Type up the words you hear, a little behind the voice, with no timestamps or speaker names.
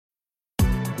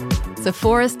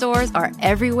Sephora stores are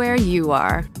everywhere you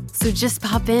are. So just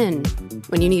pop in.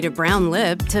 When you need a brown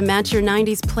lip to match your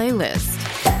 90s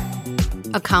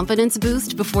playlist. A confidence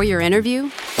boost before your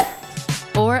interview?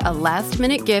 Or a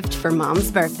last-minute gift for mom's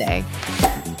birthday.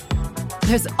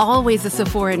 There's always a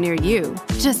Sephora near you.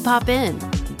 Just pop in.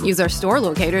 Use our store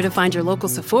locator to find your local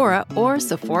Sephora or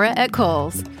Sephora at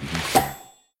Kohl's.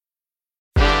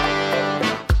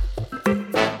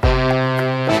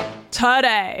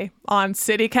 Today on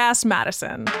CityCast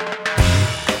Madison.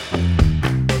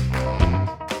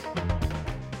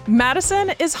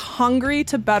 Madison is hungry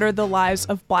to better the lives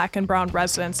of Black and brown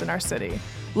residents in our city.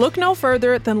 Look no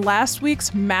further than last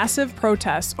week's massive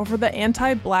protests over the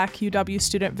anti-Black UW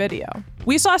student video.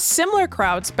 We saw similar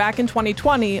crowds back in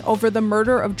 2020 over the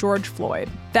murder of George Floyd.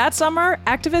 That summer,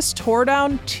 activists tore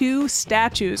down 2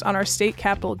 statues on our state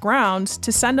capitol grounds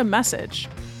to send a message.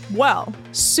 Well,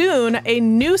 soon a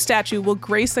new statue will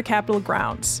grace the Capitol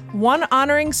grounds, one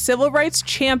honoring civil rights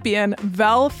champion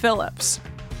Vel Phillips.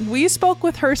 We spoke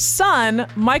with her son,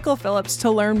 Michael Phillips, to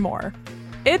learn more.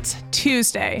 It's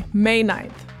Tuesday, May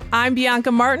 9th. I'm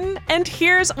Bianca Martin, and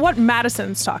here's what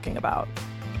Madison's talking about.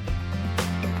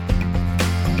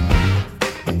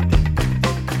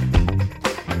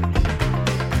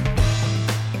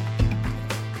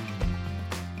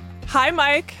 Hi,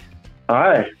 Mike.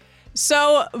 Hi.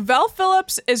 So, Vel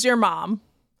Phillips is your mom.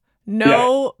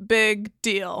 No big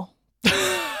deal.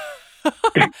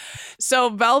 So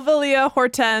Valvalia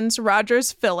Hortense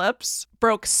Rogers Phillips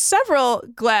broke several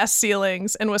glass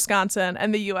ceilings in Wisconsin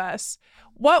and the U.S.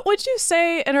 What would you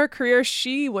say in her career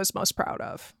she was most proud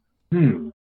of?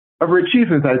 Of her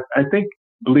achievements, I think,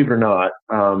 believe it or not,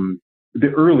 one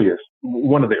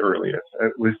of the earliest,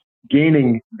 was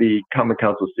gaining the Common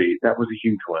Council seat. That was a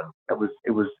huge one.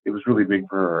 It was really big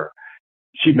for her.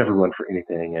 She'd never run for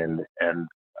anything, and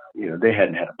you know, they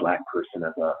hadn't had a Black person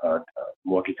as a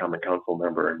Milwaukee Common Council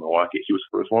member in Milwaukee. He was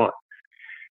the first one.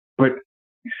 But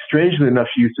strangely enough,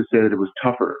 she used to say that it was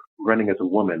tougher running as a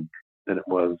woman than it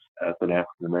was as an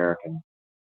African American.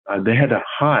 They had to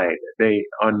hide.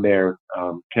 On their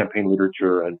campaign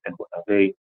literature, and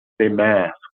they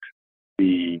masked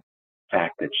the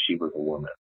fact that she was a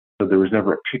woman. So there was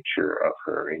never a picture of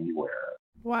her anywhere.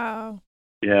 Wow.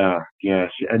 Yeah.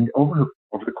 And over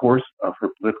the course of her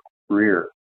political career,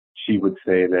 she would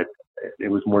say that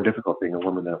it was more difficult being a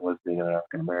woman than it was being an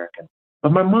African American.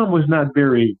 But my mom was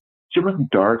she wasn't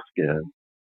dark skinned.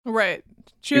 Right.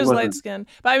 She was light skinned.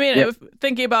 But I mean,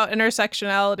 thinking about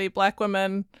intersectionality, Black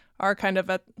women are kind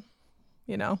of at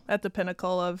the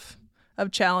pinnacle of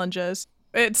challenges.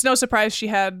 It's no surprise she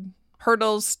had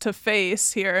hurdles to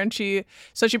face here. And she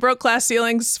broke glass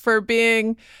ceilings for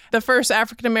being the first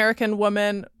African American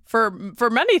woman for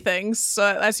many things. So,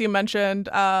 as you mentioned,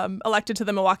 elected to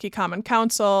the Milwaukee Common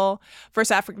Council,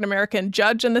 first African-American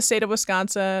judge in the state of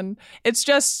Wisconsin. It's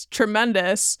just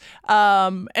tremendous.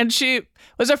 And she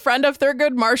was a friend of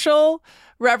Thurgood Marshall,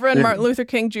 Reverend Martin Luther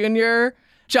King Jr.,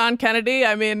 John Kennedy.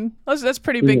 I mean, that's a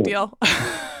pretty big deal.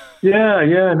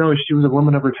 No, she was a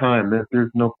woman of her time.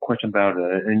 There's no question about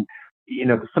it. And, you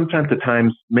know, sometimes the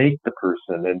times make the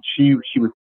person, and she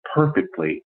was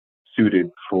perfectly suited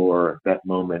for that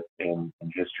moment in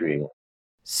history.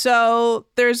 So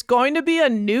there's going to be a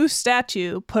new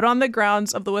statue put on the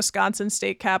grounds of the Wisconsin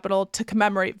State Capitol to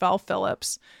commemorate Vel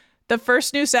Phillips, the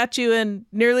first new statue in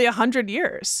nearly 100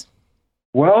 years.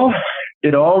 Well,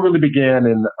 it all really began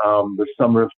in the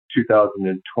summer of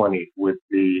 2020 with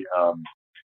the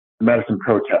Madison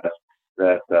protests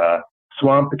that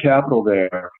swamped the Capitol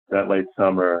there that late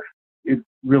summer. It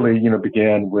really,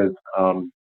 began with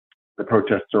the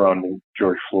protests surrounding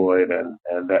George Floyd and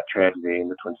that tragedy in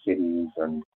the Twin Cities.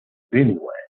 And anyway,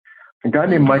 a guy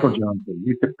named Michael Johnson,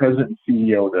 he's the president and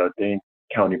CEO of the Dane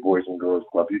County Boys and Girls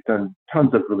Club. He's done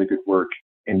tons of really good work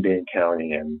in Dane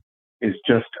County and is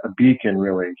just a beacon,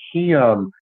 really. He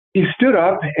stood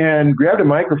up and grabbed a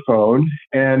microphone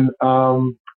and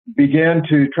began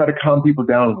to try to calm people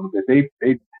down a little bit.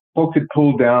 Folks had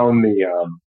pulled down the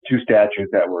 2 statues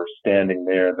that were standing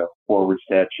there, the Forward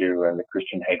statue and the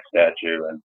Christian Hague statue,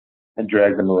 and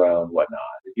dragged them around and whatnot.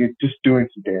 Just doing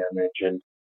some damage. And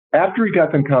after he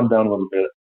got them calmed down a little bit,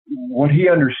 what he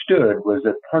understood was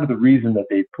that part of the reason that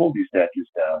they pulled these statues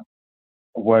down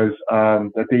was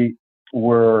that they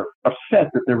were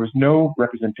upset that there was no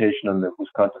representation on the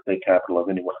Wisconsin State Capitol of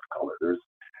anyone of color.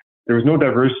 There was no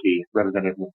diversity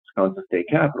represented in the Wisconsin State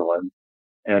Capitol.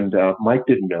 And Mike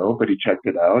didn't know, but he checked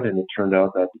it out, and it turned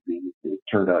out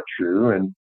true.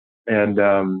 And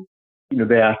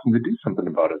they asked him to do something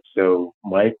about it. So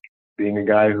Mike, being a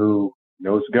guy who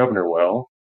knows the governor well,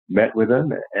 met with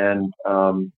him, and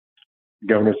the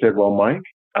governor said, "Well, Mike,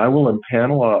 I will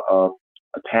impanel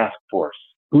a task force.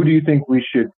 Who do you think we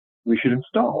should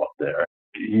install up there?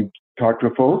 He talked to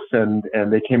folks, and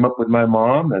they came up with my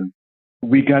mom, and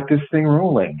we got this thing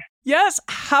rolling. Yes.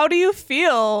 How do you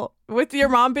feel with your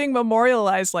mom being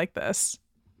memorialized like this?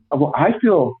 Well, I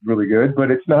feel really good,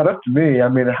 but it's not up to me. I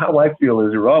mean, how I feel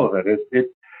is irrelevant.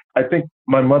 I think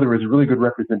my mother is a really good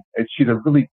she's a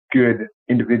really good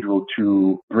individual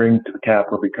to bring to the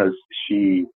Capitol because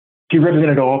she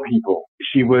represented all people.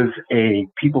 She was a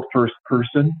people first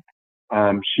person.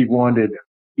 She wanted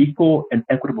equal and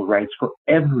equitable rights for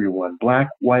everyone, black,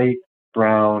 white,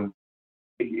 brown.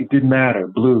 It didn't matter,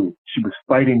 blue. She was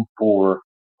fighting for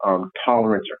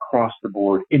tolerance across the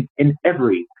board in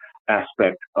every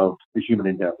aspect of the human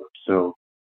endeavor. So,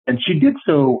 and she did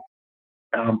so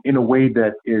in a way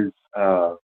that is,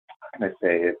 how can I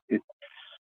say it? It's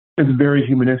very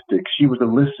humanistic. She was a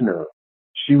listener.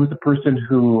 She was a person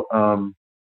who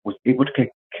was able to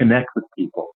connect with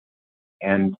people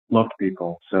and loved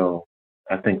people. So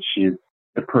I think she's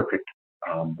the perfect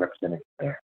representative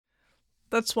there.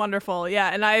 That's wonderful.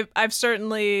 Yeah. And I've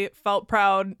certainly felt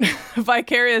proud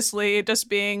vicariously just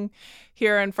being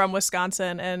here and from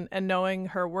Wisconsin and knowing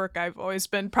her work. I've always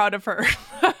been proud of her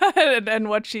and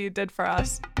what she did for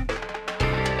us.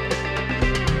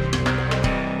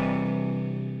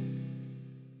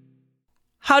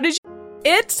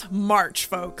 It's March,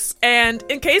 folks. And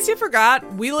in case you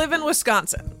forgot, we live in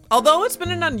Wisconsin. Although it's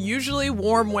been an unusually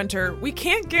warm winter, we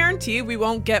can't guarantee we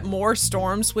won't get more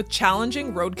storms with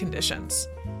challenging road conditions.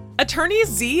 Attorney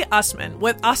Z. Usman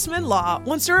with Usman Law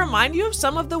wants to remind you of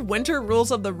some of the winter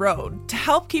rules of the road to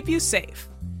help keep you safe.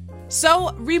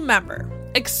 So remember,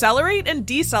 accelerate and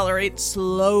decelerate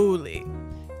slowly.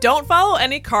 Don't follow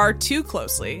any car too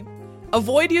closely.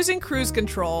 Avoid using cruise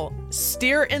control,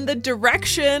 steer in the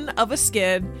direction of a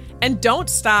skid, and don't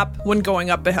stop when going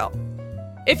up a hill.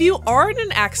 If you are in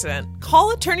an accident,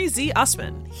 call Attorney Z.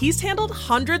 Usman. He's handled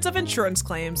hundreds of insurance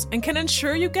claims and can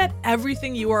ensure you get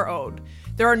everything you are owed.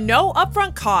 There are no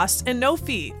upfront costs and no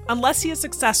fee unless he is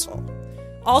successful.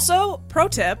 Also, pro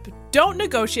tip, don't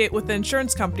negotiate with the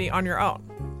insurance company on your own.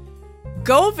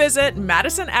 Go visit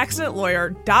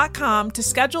MadisonAccidentLawyer.com to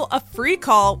schedule a free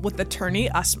call with Attorney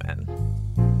Usman.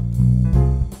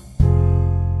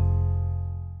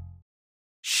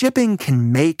 Shipping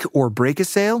can make or break a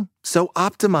sale, so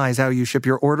optimize how you ship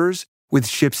your orders with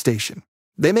ShipStation.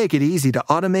 They make it easy to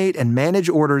automate and manage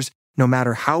orders no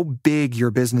matter how big your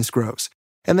business grows.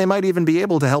 And they might even be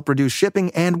able to help reduce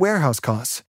shipping and warehouse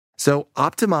costs. So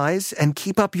optimize and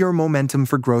keep up your momentum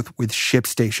for growth with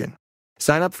ShipStation.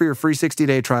 Sign up for your free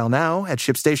 60-day trial now at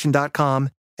ShipStation.com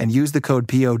and use the code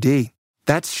POD.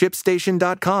 That's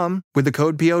ShipStation.com with the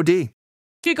code POD. If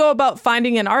you go about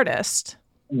finding an artist.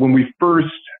 When we first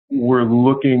were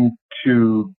looking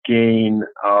to gain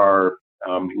our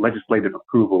legislative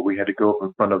approval, we had to go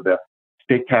in front of the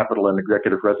State Capitol and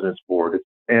Executive Residence Board,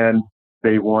 and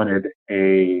they wanted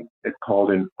it's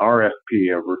called an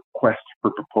RFP, a request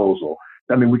for proposal.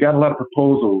 I mean, we got a lot of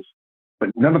proposals, but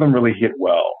none of them really hit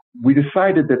well. We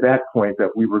decided at that point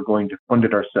that we were going to fund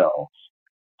it ourselves.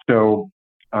 So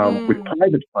with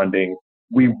private funding,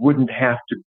 we wouldn't have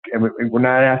to, and we're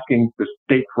not asking the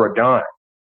state for a dime.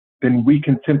 Then we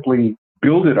can simply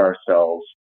build it ourselves,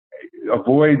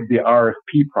 avoid the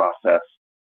RFP process,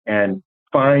 and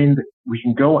we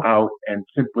can go out and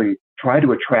simply try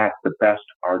to attract the best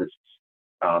artists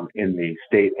in the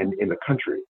state and in the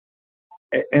country.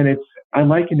 And I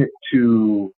liken it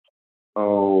to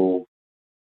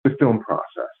the film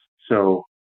process. So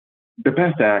the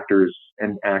best actors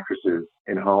and actresses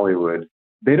in Hollywood,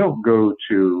 they don't go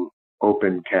to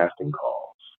open casting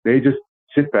calls. They just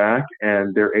sit back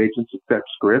and their agents accept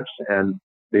scripts and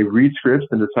they read scripts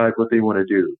and decide what they want to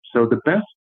do. So the best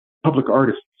public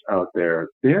artists out there,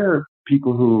 they're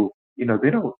people who,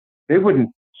 they wouldn't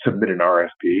submit an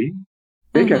RFP.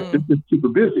 They got super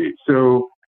busy. So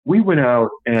we went out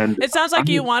and... It sounds like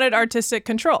you wanted artistic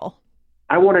control.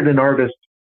 I wanted an artist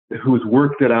whose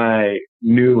work that I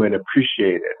knew and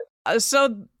appreciated.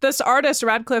 So this artist,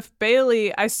 Radcliffe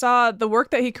Bailey, I saw the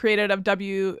work that he created of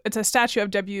it's a statue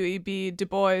of W.E.B. Du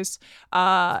Bois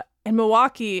in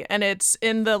Milwaukee, and it's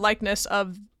in the likeness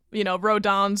of,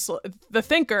 Rodin's The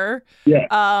Thinker. Yeah.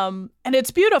 And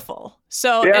it's beautiful.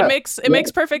 So it makes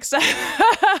perfect sense.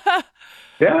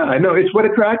 Yeah, I know. It's what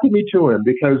attracted me to him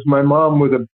because my mom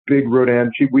was a big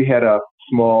Rodin. We had a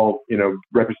small,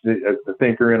 representation The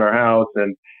Thinker in our house,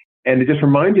 and it just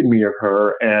reminded me of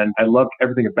her, and I loved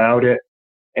everything about it.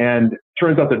 And it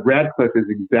turns out that Radcliffe is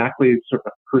exactly the sort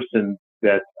of person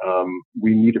that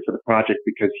we needed for the project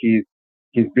because he's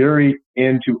very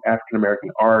into African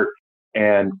American art.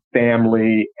 and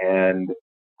family. And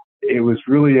it was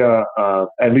really,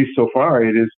 at least so far,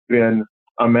 it has been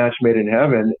a match made in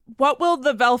heaven. What will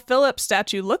the Vel Phillips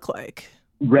statue look like?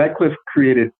 Radcliffe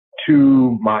created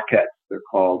two maquettes, they're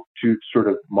called, two sort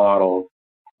of models.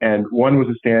 And one was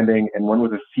a standing and one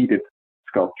was a seated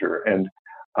sculpture. And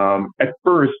at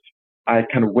first, I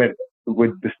kind of went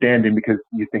with the standing because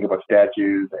you think about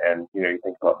statues and, you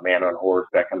think about man on horse,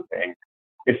 that kind of thing.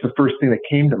 It's the first thing that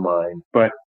came to mind.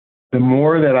 But the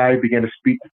more that I began to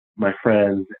speak to my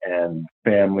friends and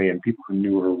family and people who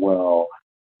knew her well,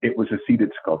 it was a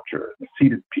seated sculpture, a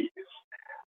seated piece.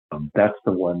 That's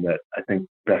the one that I think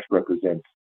best represents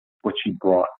what she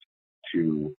brought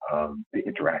to the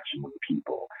interaction with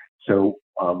people. So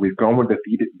we've gone with the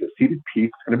seated piece.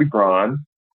 It's going to be bronze,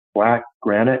 black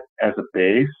granite as a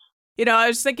base. I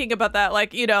was thinking about that,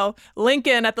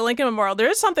 Lincoln, at the Lincoln Memorial, there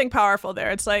is something powerful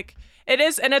there. It's like, it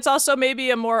is, and it's also maybe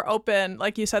a more open,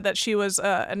 like you said, that she was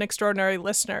an extraordinary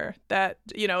listener, that,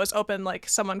 is open, like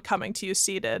someone coming to you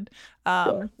seated.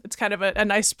 It's kind of a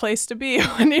nice place to be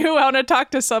when you want to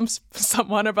talk to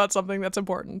someone about something that's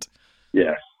important.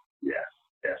 Yes.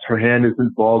 Her hand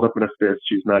isn't balled up in a fist.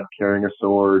 She's not carrying a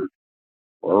sword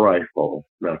or a rifle,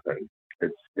 nothing.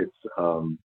 It's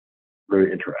very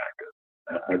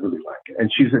interactive. I really like it.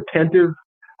 And she's attentive,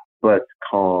 but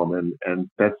calm, and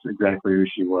that's exactly who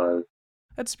she was.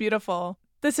 That's beautiful.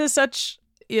 This is such,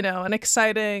 an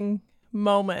exciting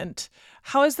moment.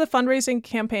 How has the fundraising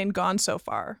campaign gone so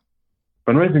far?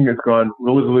 Fundraising has gone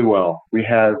really, really well. We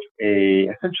have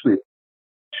essentially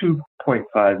a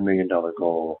 $2.5 million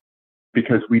goal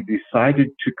because we decided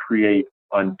to create,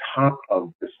 on top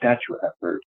of the statue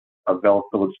effort, a Vel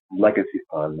Phillips Legacy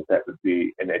Fund that would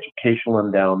be an educational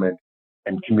endowment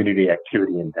and community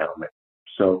activity endowment.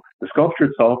 So the sculpture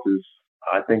itself is,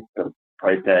 I think the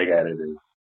price tag at it is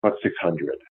about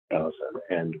 $600,000,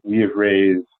 and we have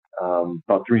raised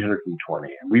about $320,000.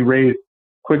 And we raised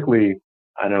quickly.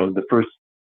 I know the first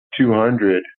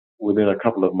 200 within a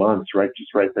couple of months, right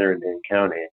there in Dane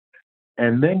County,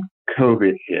 and then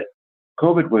COVID hit.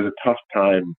 COVID was a tough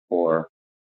time for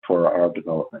our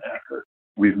development effort.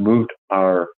 We've moved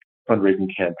our fundraising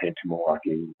campaign to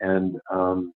Milwaukee, and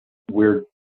we're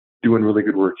doing really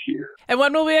good work here. And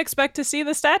when will we expect to see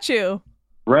the statue?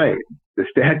 Right. The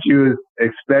statue is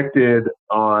expected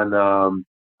on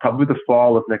probably the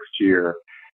fall of next year.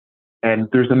 And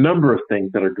there's a number of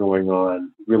things that are going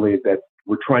on, really, that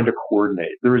we're trying to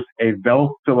coordinate. There's a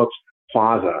Vel Phillips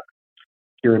Plaza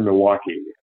here in Milwaukee.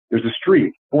 There's a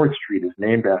street, 4th Street is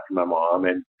named after my mom.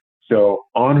 And so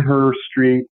on her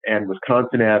street and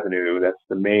Wisconsin Avenue, that's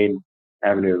the main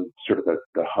avenue, sort of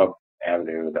the hub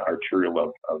avenue, the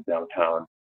arterial of downtown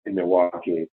in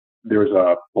Milwaukee. There's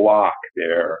a block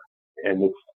there, and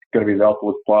it's going to be Vel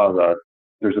Phillips Plaza.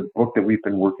 There's a book that we've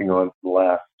been working on for the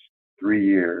last 3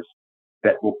 years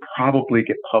that will probably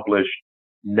get published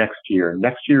next year.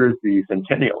 Next year is the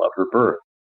centennial of her birth.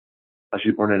 She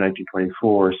was born in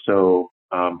 1924, so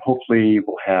hopefully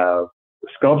we'll have the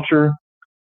sculpture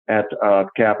at the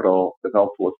Capitol, the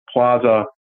Vel Phillips Plaza,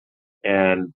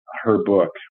 and her book.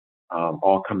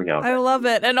 All coming out. I love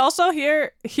it. And also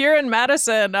here in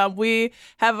Madison, we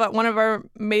have one of our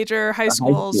major high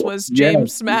schools was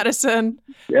James Madison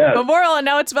Memorial, and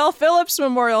now it's Vel Phillips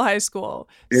Memorial High School.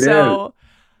 It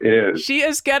is. She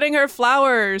is getting her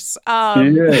flowers. She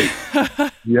is.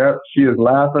 Yep, she is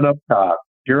laughing up top.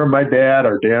 Her and my dad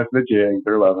are dancing the jig.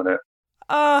 They're loving it.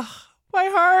 My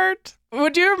heart.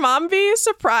 Would your mom be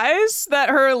surprised that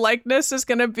her likeness is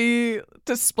going to be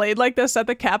displayed like this at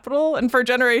the Capitol and for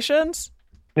generations?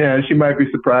 Yeah, she might be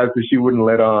surprised, but she wouldn't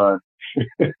let on.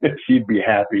 She'd be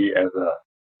happy as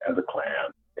a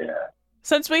clam. Yeah.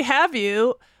 Since we have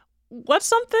you, what's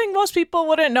something most people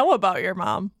wouldn't know about your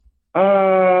mom?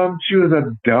 She was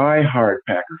a diehard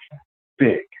Packer fan.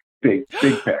 Big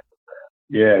Packer fan.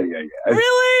 Yeah.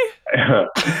 Really?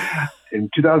 In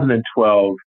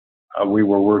 2012, we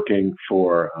were working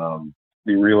for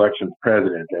the re-election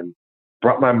president, and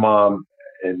brought my mom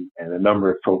and a number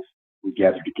of folks. We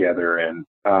gathered together, and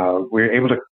we were able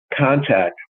to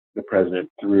contact the president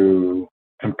through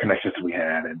some connections we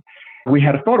had, and we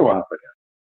had a photo op with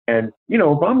him. And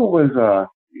Obama was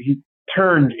he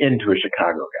turned into a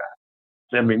Chicago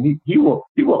guy. I mean, he will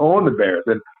own the Bears.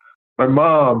 And my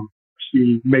mom,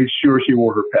 she made sure she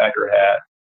wore her Packer hat,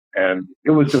 and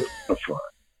it was just fun.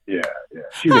 Yeah.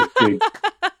 She was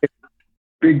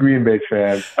big Green Bay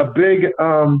fan, a big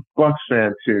Bucs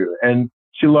fan too, and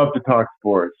she loved to talk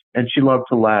sports, and she loved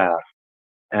to laugh.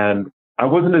 And I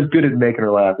wasn't as good at making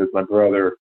her laugh as my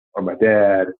brother or my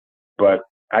dad, but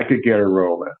I could get her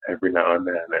rolling every now and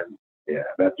then, and yeah,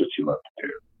 that's what she loved to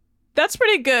do. That's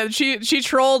pretty good. She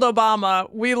trolled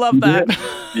Obama. We love that.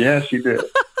 Yeah, she did.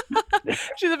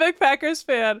 She's a big Packers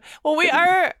fan. Well,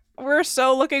 we're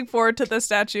so looking forward to the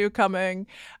statue coming,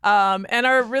 and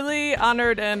are really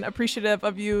honored and appreciative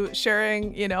of you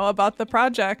sharing, about the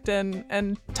project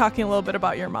and talking a little bit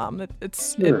about your mom.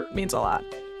 It means a lot.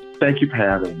 Thank you for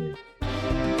having me.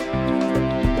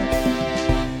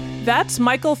 That's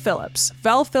Michael Phillips,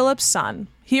 Vel Phillips' son.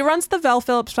 He runs the Vel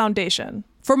Phillips Foundation.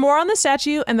 For more on the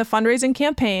statue and the fundraising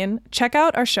campaign, check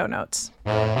out our show notes.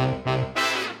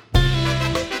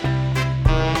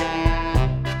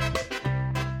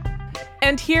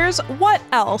 And here's what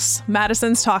else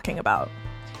Madison's talking about.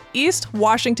 East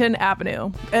Washington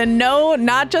Avenue. And no,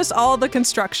 not just all the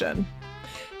construction.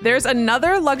 There's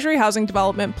another luxury housing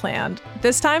development planned,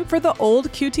 this time for the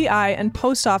old QTI and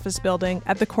post office building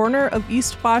at the corner of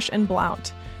East Wash and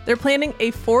Blount. They're planning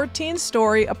a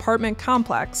 14-story apartment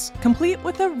complex, complete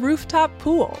with a rooftop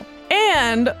pool.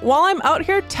 And while I'm out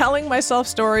here telling myself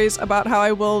stories about how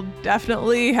I will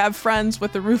definitely have friends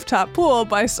with a rooftop pool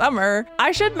by summer,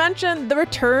 I should mention the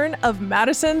return of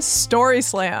Madison's Story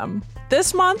Slam.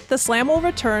 This month, the slam will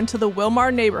return to the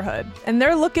Wilmar neighborhood, and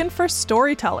they're looking for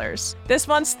storytellers. This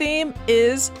month's theme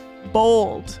is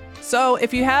bold. So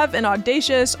if you have an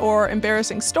audacious or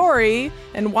embarrassing story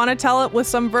and want to tell it with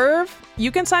some verve,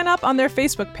 you can sign up on their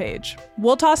Facebook page.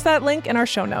 We'll toss that link in our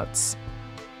show notes.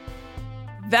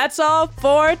 That's all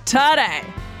for today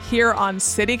here on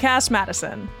CityCast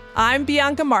Madison. I'm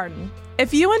Bianca Martin.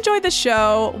 If you enjoyed the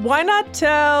show, why not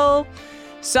tell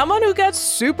someone who gets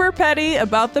super petty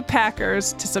about the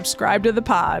Packers to subscribe to the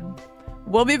pod?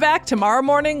 We'll be back tomorrow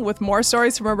morning with more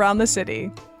stories from around the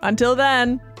city. Until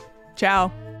then,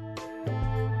 ciao.